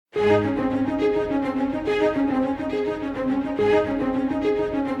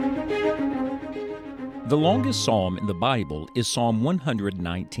The longest psalm in the Bible is Psalm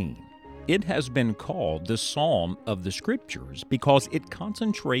 119. It has been called the Psalm of the Scriptures because it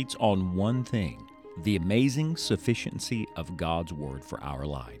concentrates on one thing: the amazing sufficiency of God's Word for our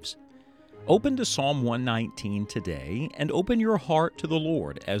lives. Open to Psalm 119 today and open your heart to the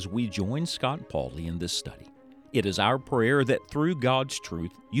Lord as we join Scott Pauley in this study. It is our prayer that through God's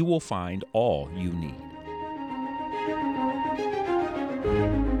truth you will find all you need.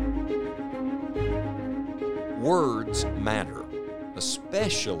 Words matter,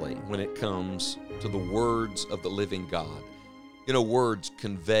 especially when it comes to the words of the living God. You know, words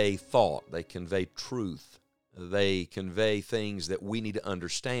convey thought, they convey truth, they convey things that we need to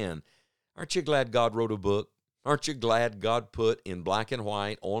understand. Aren't you glad God wrote a book? Aren't you glad God put in black and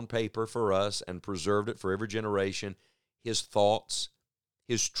white on paper for us and preserved it for every generation His thoughts,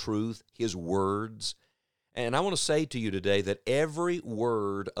 His truth, His words? And I want to say to you today that every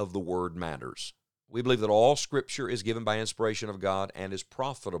word of the Word matters. We believe that all Scripture is given by inspiration of God and is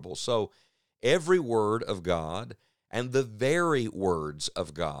profitable. So every word of God and the very words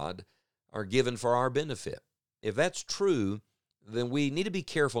of God are given for our benefit. If that's true, then we need to be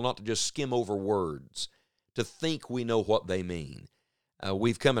careful not to just skim over words, to think we know what they mean.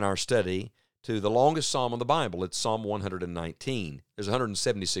 We've come in our study to the longest psalm in the Bible. It's Psalm 119. There's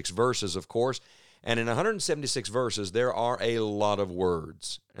 176 verses, of course. And in 176 verses, there are a lot of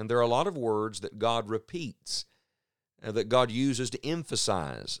words. And there are a lot of words that God repeats, that God uses to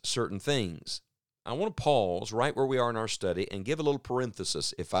emphasize certain things. I want to pause right where we are in our study and give a little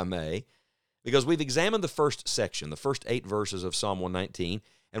parenthesis, if I may, because we've examined the first section, the first 8 verses of Psalm 119,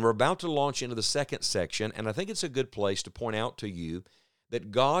 and we're about to launch into the second section, and I think it's a good place to point out to you that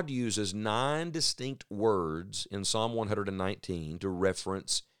God uses 9 distinct words in Psalm 119 to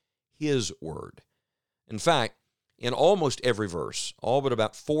reference His Word. In fact, in almost every verse, all but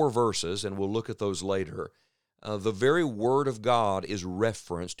about 4 verses, and we'll look at those later, the very Word of God is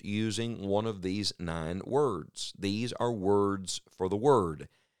referenced using one of these 9 words. These are words for the Word.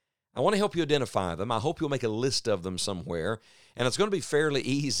 I want to help you identify them. I hope you'll make a list of them somewhere, and it's going to be fairly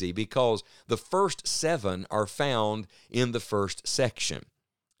easy because the first 7 are found in the first section.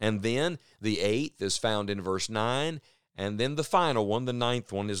 And then the 8th is found in verse 9, and then the final one, the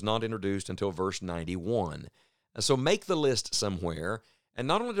 9th one, is not introduced until verse 91. So make the list somewhere, and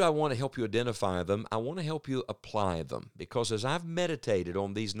not only do I want to help you identify them, I want to help you apply them, because as I've meditated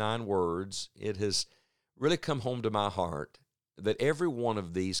on these 9 words, it has really come home to my heart that every one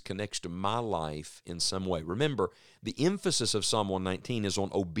of these connects to my life in some way. Remember, the emphasis of Psalm 119 is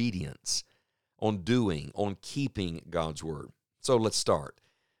on obedience, on doing, on keeping God's Word. So let's start.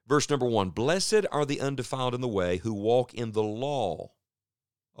 Verse number 1, "Blessed are the undefiled in the way who walk in the law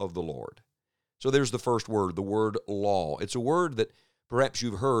of the Lord." So there's the first word, the word law. It's a word that perhaps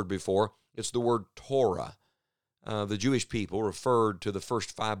you've heard before. It's the word Torah. The Jewish people referred to the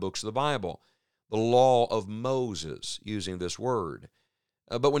first 5 books of the Bible, the law of Moses, using this word.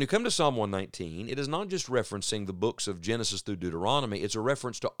 But when you come to Psalm 119, it is not just referencing the books of Genesis through Deuteronomy. It's a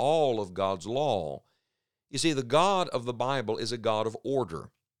reference to all of God's law. You see, the God of the Bible is a God of order,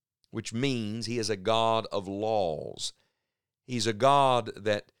 which means He is a God of laws. He's a God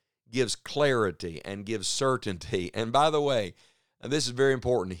that gives clarity and gives certainty. And by the way, and this is very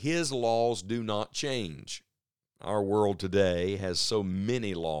important, His laws do not change. Our world today has so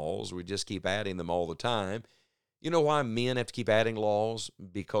many laws, we just keep adding them all the time. You know why men have to keep adding laws?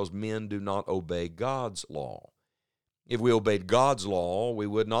 Because men do not obey God's law. If we obeyed God's law, we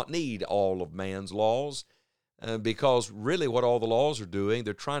would not need all of man's laws. Because really what all the laws are doing,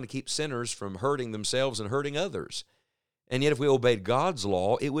 they're trying to keep sinners from hurting themselves and hurting others. And yet if we obeyed God's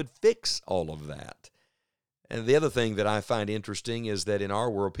law, it would fix all of that. And the other thing that I find interesting is that in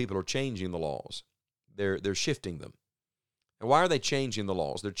our world, people are changing the laws. They're shifting them. And why are they changing the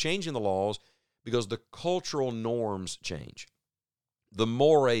laws? They're changing the laws because the cultural norms change. The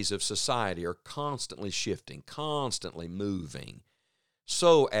mores of society are constantly shifting, constantly moving.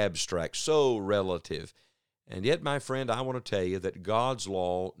 So abstract, so relative. And yet, my friend, I want to tell you that God's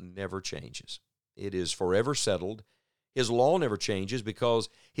law never changes. It is forever settled. His law never changes because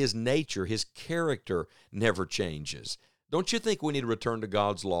His nature, His character never changes. Don't you think we need to return to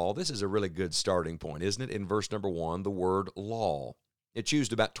God's law? This is a really good starting point, isn't it? In verse number 1, the word law. It's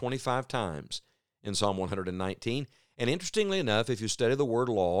used about 25 times in Psalm 119. And interestingly enough, if you study the word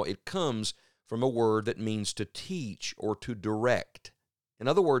law, it comes from a word that means to teach or to direct. In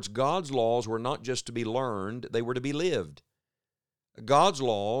other words, God's laws were not just to be learned, they were to be lived. God's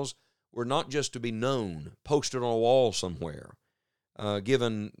laws were not just to be known, posted on a wall somewhere,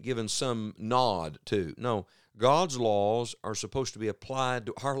 given some nod to. No, God's laws are supposed to be applied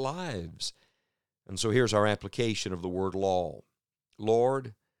to our lives. And so here's our application of the word law.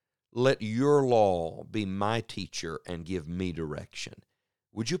 Lord, let your law be my teacher and give me direction.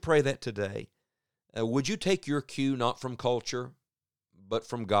 Would you pray that today? Would you take your cue not from culture, but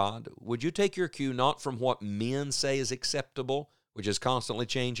from God? Would you take your cue not from what men say is acceptable, which is constantly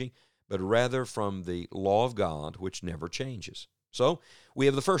changing, but rather from the law of God, which never changes? So we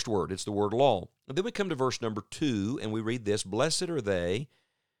have the first word. It's the word law. And then we come to verse number 2, and we read this: Blessed are they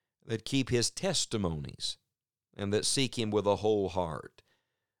that keep his testimonies and that seek him with a whole heart.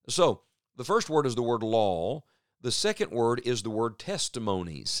 So the first word is the word law. The second word is the word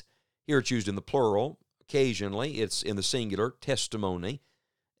testimonies. Here it's used in the plural. Occasionally it's in the singular, testimony.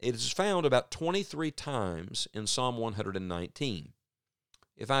 It is found about 23 times in Psalm 119.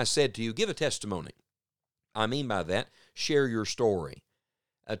 If I said to you, give a testimony, I mean by that, share your story.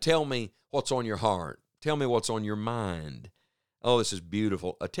 Tell me what's on your heart. Tell me what's on your mind. Oh, this is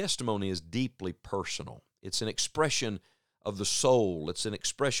beautiful. A testimony is deeply personal. It's an expression of the soul. It's an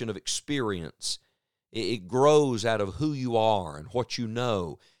expression of experience. It grows out of who you are and what you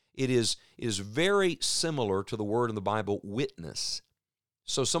know. It is very similar to the word in the Bible, witness.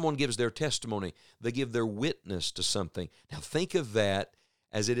 So someone gives their testimony. They give their witness to something. Now think of that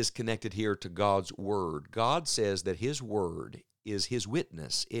as it is connected here to God's word. God says that his word is his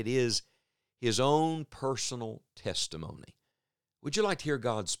witness. It is his own personal testimony. Would you like to hear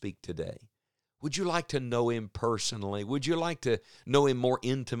God speak today? Would you like to know him personally? Would you like to know him more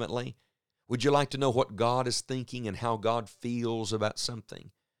intimately? Would you like to know what God is thinking and how God feels about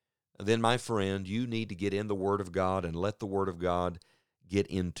something? Then, my friend, you need to get in the Word of God and let the Word of God get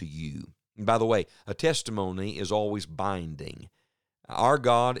into you. And by the way, a testimony is always binding. Our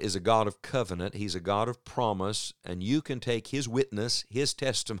God is a God of covenant. He's a God of promise, and you can take his witness, his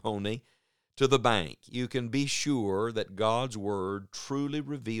testimony, to the bank. You can be sure that God's Word truly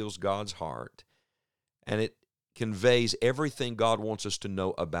reveals God's heart, and it conveys everything God wants us to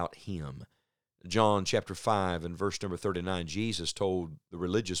know about him. John chapter 5 and verse number 39, Jesus told the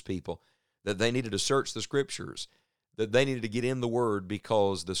religious people that they needed to search the Scriptures, that they needed to get in the Word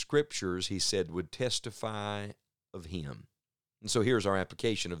because the Scriptures, he said, would testify of him. And so here's our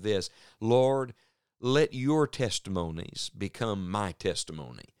application of this. Lord, let your testimonies become my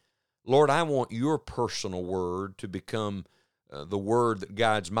testimony. Lord, I want your personal word to become the word that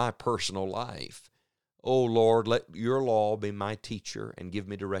guides my personal life. Oh, Lord, let your law be my teacher and give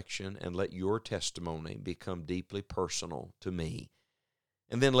me direction, and let your testimony become deeply personal to me.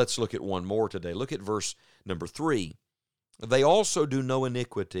 And then let's look at one more today. Look at verse number 3. They also do no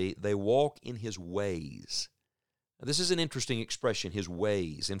iniquity. They walk in his ways. Now, this is an interesting expression, his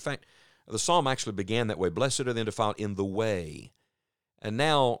ways. In fact, the psalm actually began that way. Blessed are the undefiled in the way. And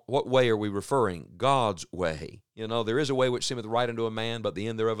now, what way are we referring? God's way. You know, there is a way which seemeth right unto a man, but the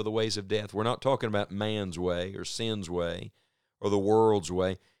end thereof are the ways of death. We're not talking about man's way or sin's way or the world's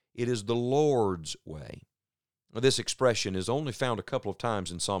way. It is the Lord's way. Now, this expression is only found a couple of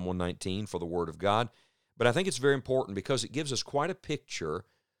times in Psalm 119 for the Word of God, but I think it's very important because it gives us quite a picture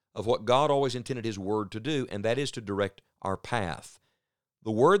of what God always intended his Word to do, and that is to direct our path. The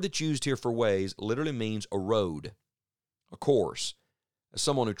word that's used here for ways literally means a road, a course. As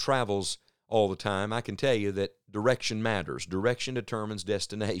someone who travels all the time, I can tell you that direction matters. Direction determines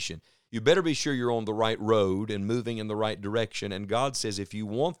destination. You better be sure you're on the right road and moving in the right direction. And God says if you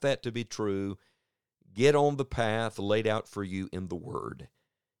want that to be true, get on the path laid out for you in the Word.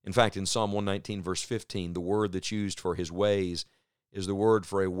 In fact, in Psalm 119, verse 15, the word that's used for his ways is the word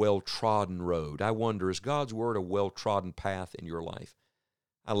for a well-trodden road. I wonder, is God's Word a well-trodden path in your life?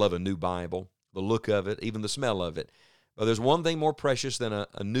 I love a new Bible, the look of it, even the smell of it. But there's one thing more precious than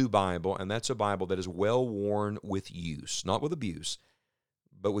a new Bible, and that's a Bible that is well worn with use, not with abuse,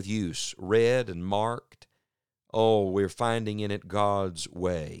 but with use, read and marked. Oh, we're finding in it God's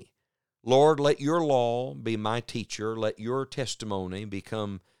way. Lord, let your law be my teacher. Let your testimony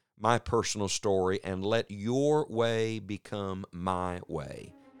become my personal story, and let your way become my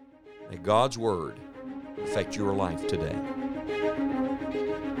way. May God's Word affect your life today.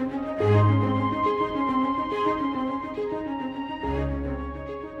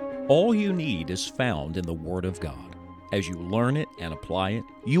 All you need is found in the Word of God. As you learn it and apply it,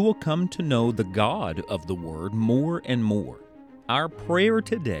 you will come to know the God of the Word more and more. Our prayer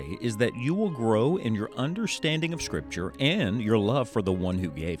today is that you will grow in your understanding of Scripture and your love for the one who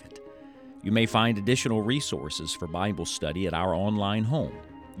gave it. You may find additional resources for Bible study at our online home.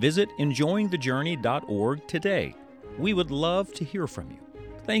 Visit enjoyingthejourney.org today. We would love to hear from you.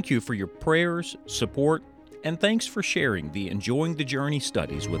 Thank you for your prayers, support, and thanks for sharing the Enjoying the Journey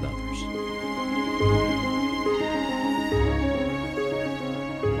studies with others.